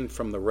separation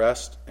from the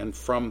rest and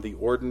from the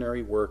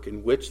ordinary work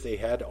in which they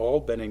had all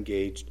been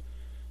engaged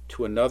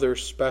to another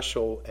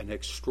special and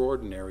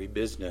extraordinary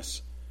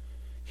business.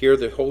 Here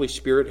the Holy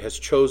Spirit has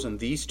chosen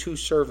these 2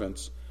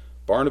 servants,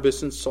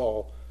 Barnabas and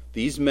Saul,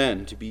 these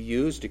men, to be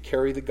used to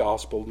carry the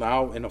gospel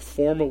now in a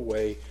formal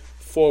way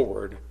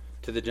forward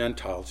to the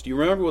Gentiles. Do you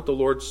remember what the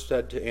Lord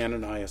said to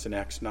Ananias in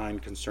Acts 9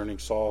 concerning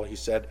Saul? He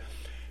said,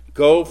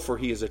 "Go, for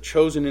he is a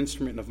chosen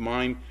instrument of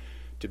mine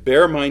to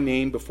bear my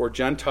name before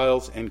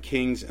Gentiles and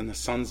kings and the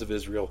sons of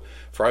Israel,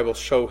 for I will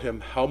show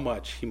him how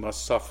much he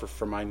must suffer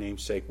for my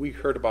name's sake." We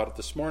heard about it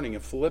this morning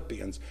in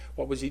Philippians.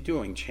 What was he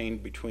doing?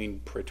 Chained between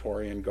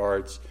Praetorian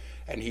guards,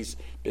 and he's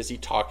busy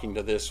talking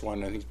to this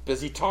one, and he's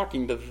busy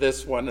talking to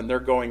this one, and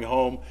they're going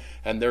home,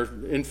 and they're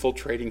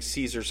infiltrating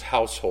Caesar's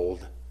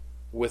household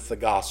with the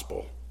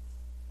gospel.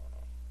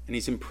 And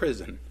he's in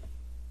prison.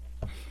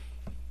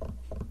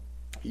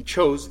 He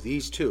chose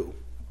these 2.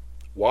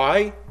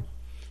 Why?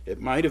 It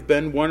might have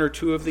been 1 or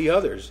 2 of the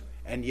others,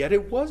 and yet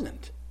it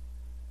wasn't.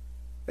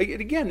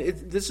 Again,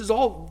 this is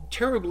all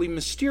terribly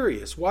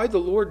mysterious. Why the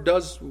Lord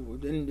does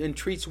and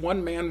treats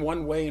one man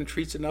one way and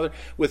treats another.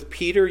 With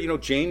Peter,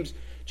 James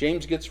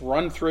gets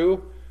run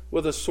through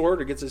with a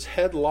sword or gets his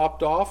head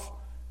lopped off,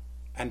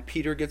 and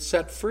Peter gets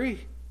set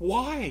free.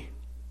 Why?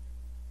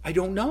 I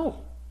don't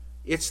know.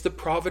 It's the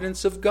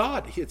providence of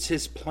God. It's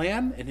his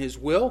plan and his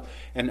will.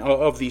 And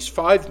of these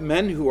 5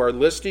 men who are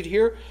listed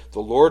here, the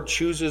Lord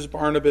chooses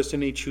Barnabas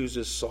and he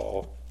chooses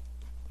Saul.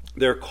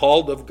 They're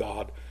called of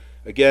God.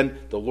 Again,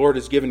 the Lord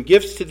has given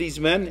gifts to these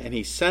men, and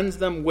he sends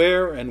them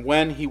where and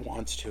when he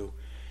wants to.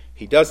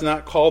 He does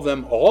not call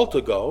them all to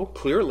go.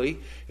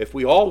 Clearly, if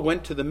we all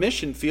went to the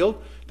mission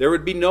field, there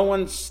would be no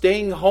one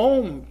staying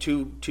home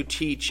to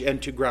teach and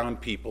to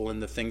ground people in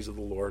the things of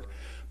the Lord.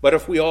 But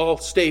if we all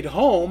stayed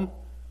home,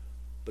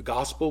 the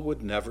gospel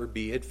would never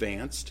be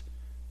advanced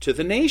to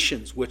the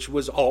nations, which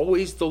was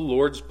always the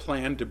Lord's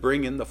plan, to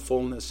bring in the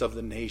fullness of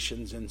the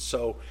nations. And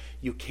so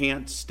you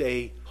can't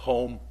stay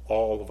home,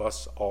 all of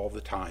us, all the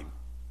time.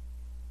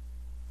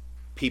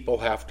 People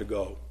have to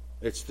go.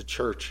 It's the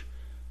church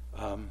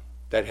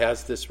that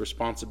has this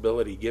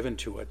responsibility given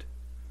to it.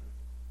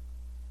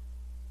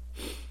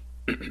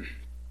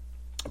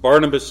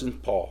 Barnabas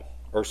and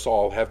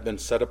Saul have been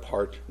set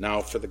apart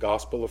now for the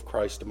gospel of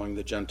Christ among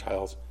the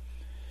Gentiles.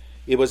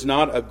 It was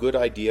not a good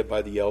idea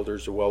by the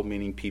elders or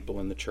well-meaning people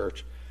in the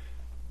church,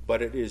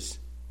 but it is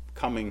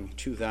coming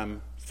to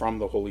them from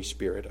the Holy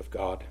Spirit of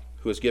God,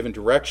 who has given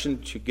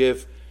direction to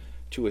give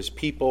to his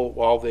people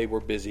while they were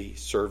busy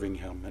serving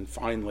him. And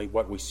finally,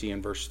 what we see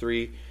in verse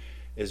 3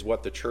 is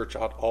what the church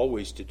ought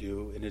always to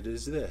do, and it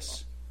is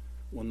this: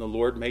 when the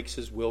Lord makes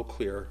his will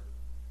clear,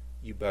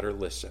 you better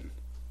listen.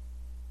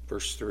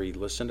 Verse 3,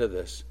 listen to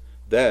this.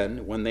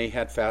 Then, when they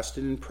had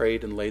fasted and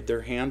prayed and laid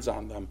their hands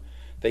on them,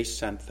 they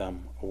sent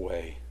them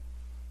away.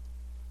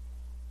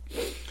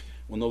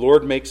 When the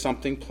Lord makes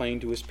something plain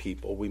to his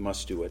people, we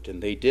must do it,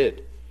 and they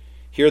did.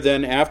 Here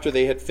then, after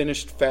they had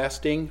finished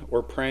fasting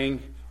or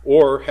praying,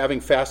 or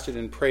having fasted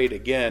and prayed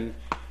again,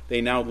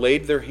 they now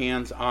laid their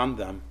hands on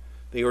them.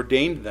 They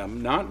ordained them,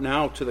 not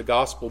now to the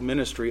gospel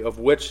ministry, of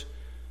which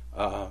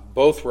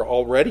both were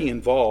already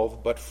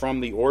involved, but from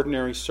the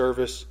ordinary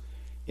service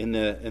in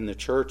the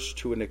church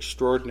to an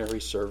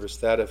extraordinary service,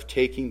 that of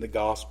taking the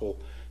gospel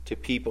to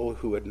people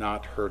who had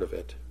not heard of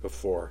it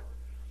before.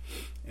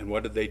 And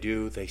what did they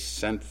do? They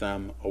sent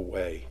them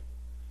away.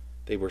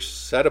 They were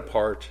set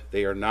apart.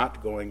 They are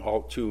not going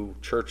all to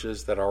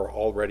churches that are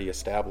already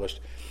established.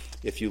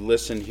 If you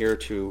listen here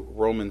to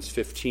Romans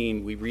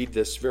 15, we read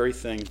this very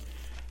thing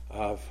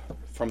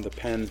from the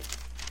pen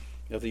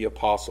of the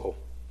apostle.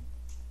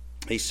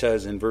 He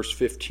says in verse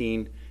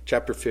 15,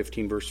 chapter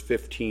 15, verse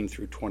 15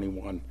 through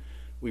 21,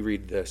 we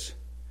read this: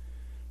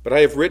 "But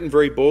I have written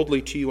very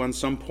boldly to you on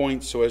some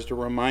points, so as to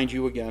remind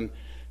you again,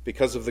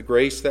 because of the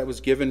grace that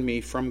was given me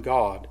from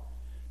God,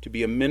 to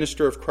be a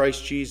minister of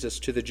Christ Jesus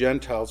to the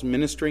Gentiles,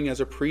 ministering as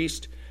a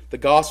priest the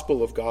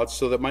gospel of God,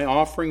 so that my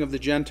offering of the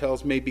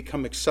Gentiles may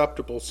become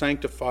acceptable,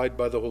 sanctified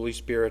by the Holy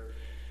Spirit.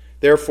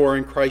 Therefore,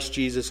 in Christ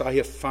Jesus, I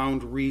have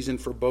found reason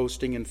for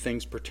boasting in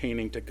things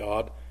pertaining to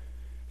God.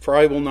 For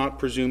I will not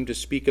presume to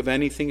speak of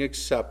anything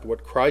except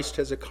what Christ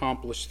has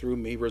accomplished through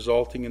me,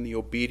 resulting in the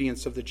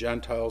obedience of the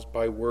Gentiles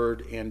by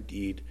word and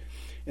deed,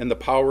 in the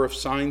power of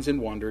signs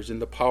and wonders, in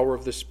the power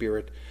of the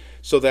Spirit,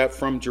 so that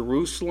from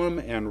Jerusalem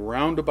and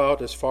round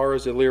about as far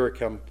as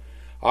Illyricum,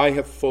 I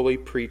have fully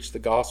preached the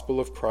gospel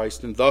of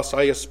Christ, and thus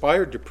I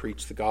aspired to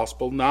preach the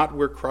gospel, not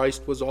where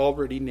Christ was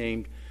already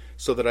named,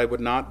 so that I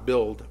would not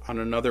build on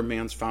another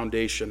man's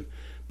foundation,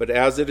 but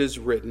as it is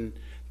written,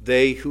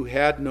 they who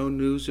had no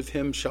news of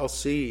him shall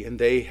see, and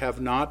they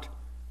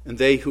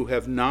who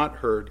have not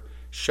heard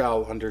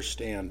shall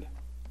understand."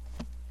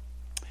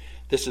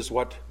 This is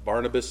what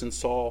Barnabas and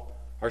Saul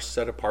are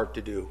set apart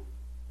to do,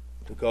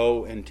 to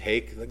go and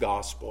take the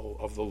gospel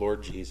of the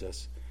Lord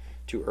Jesus,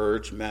 to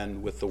urge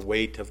men with the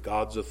weight of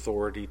God's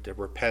authority to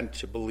repent,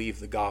 to believe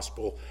the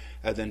gospel,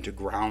 and then to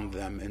ground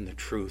them in the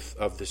truth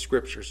of the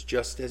Scriptures,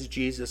 just as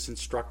Jesus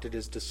instructed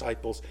his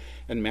disciples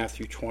in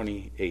Matthew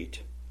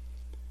 28.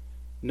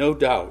 No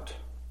doubt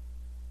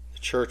the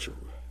church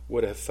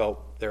would have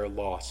felt their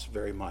loss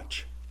very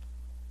much.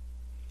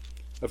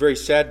 A very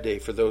sad day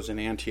for those in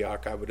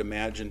Antioch, I would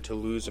imagine, to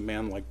lose a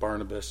man like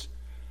Barnabas,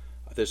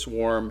 this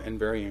warm and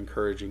very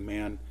encouraging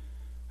man,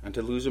 and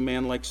to lose a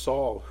man like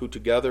Saul, who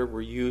together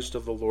were used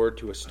of the Lord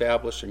to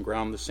establish and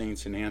ground the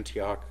saints in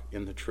Antioch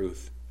in the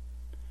truth.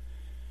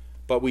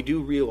 But we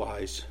do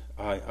realize,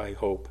 I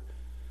hope,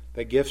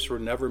 that gifts were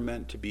never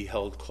meant to be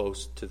held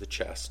close to the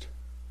chest.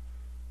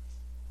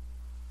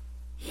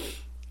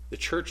 The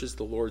church is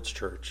the Lord's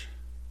church.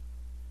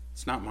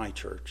 It's not my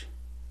church,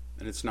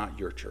 and it's not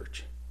your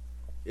church.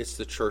 It's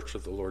the church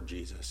of the Lord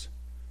Jesus.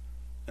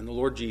 And the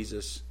Lord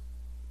Jesus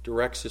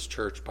directs his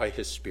church by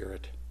his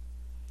Spirit.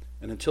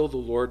 And until the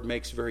Lord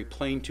makes very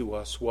plain to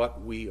us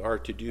what we are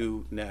to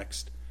do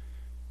next,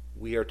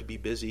 we are to be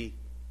busy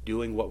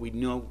doing what we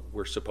know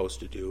we're supposed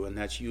to do, and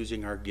that's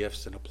using our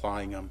gifts and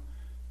applying them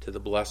to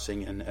the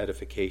blessing and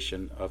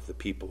edification of the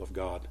people of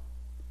God.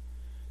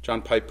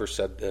 John Piper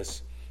said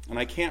this, and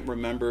I can't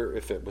remember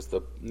if it was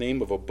the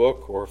name of a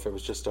book or if it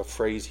was just a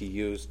phrase he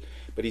used,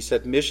 but he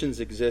said, missions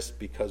exist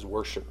because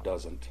worship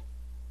doesn't.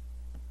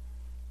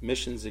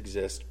 Missions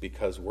exist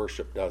because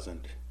worship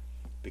doesn't.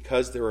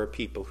 Because there are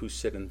people who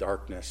sit in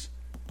darkness,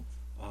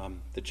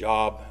 the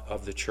job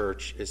of the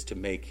church is to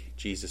make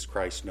Jesus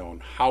Christ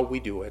known. How we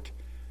do it,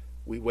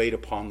 we wait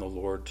upon the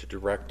Lord to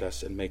direct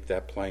us and make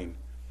that plain.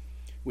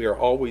 We are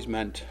always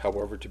meant,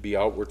 however, to be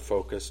outward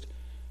focused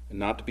and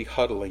not to be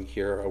huddling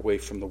here away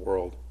from the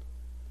world.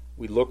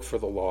 We look for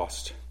the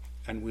lost,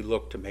 and we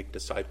look to make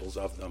disciples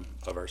of them,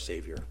 of our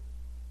Savior.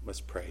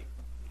 Let's pray.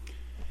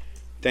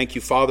 Thank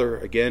you, Father,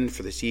 again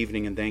for this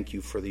evening, and thank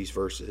you for these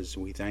verses.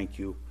 We thank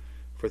you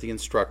for the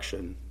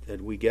instruction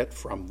that we get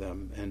from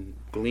them and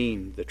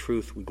glean the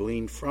truth we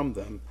glean from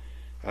them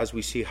as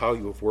we see how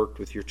you have worked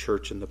with your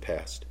church in the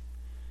past.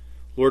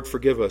 Lord,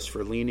 forgive us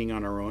for leaning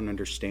on our own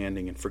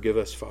understanding, and forgive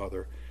us,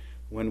 Father,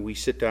 when we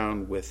sit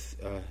down with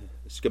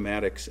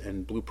schematics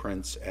and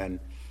blueprints and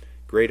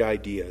great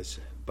ideas,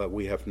 but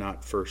we have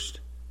not first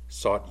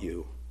sought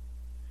you.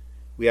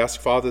 We ask,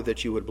 Father,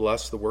 that you would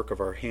bless the work of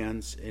our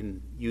hands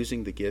in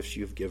using the gifts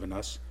you have given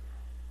us,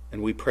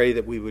 And we pray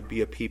that we would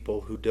be a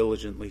people who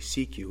diligently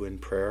seek you in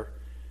prayer,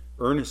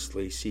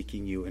 earnestly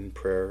seeking you in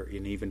prayer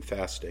and even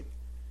fasting.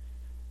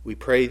 We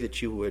pray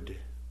that you would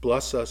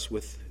bless us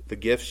with the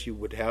gifts you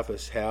would have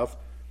us have.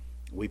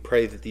 We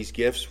pray that these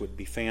gifts would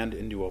be fanned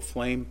into a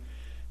flame.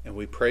 And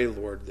we pray,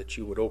 Lord, that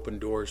you would open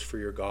doors for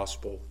your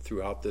gospel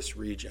throughout this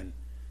region,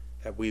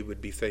 that we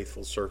would be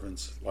faithful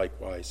servants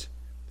likewise.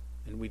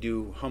 And we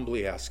do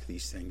humbly ask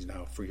these things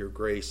now for your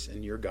grace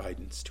and your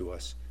guidance to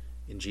us.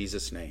 In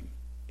Jesus' name,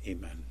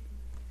 amen.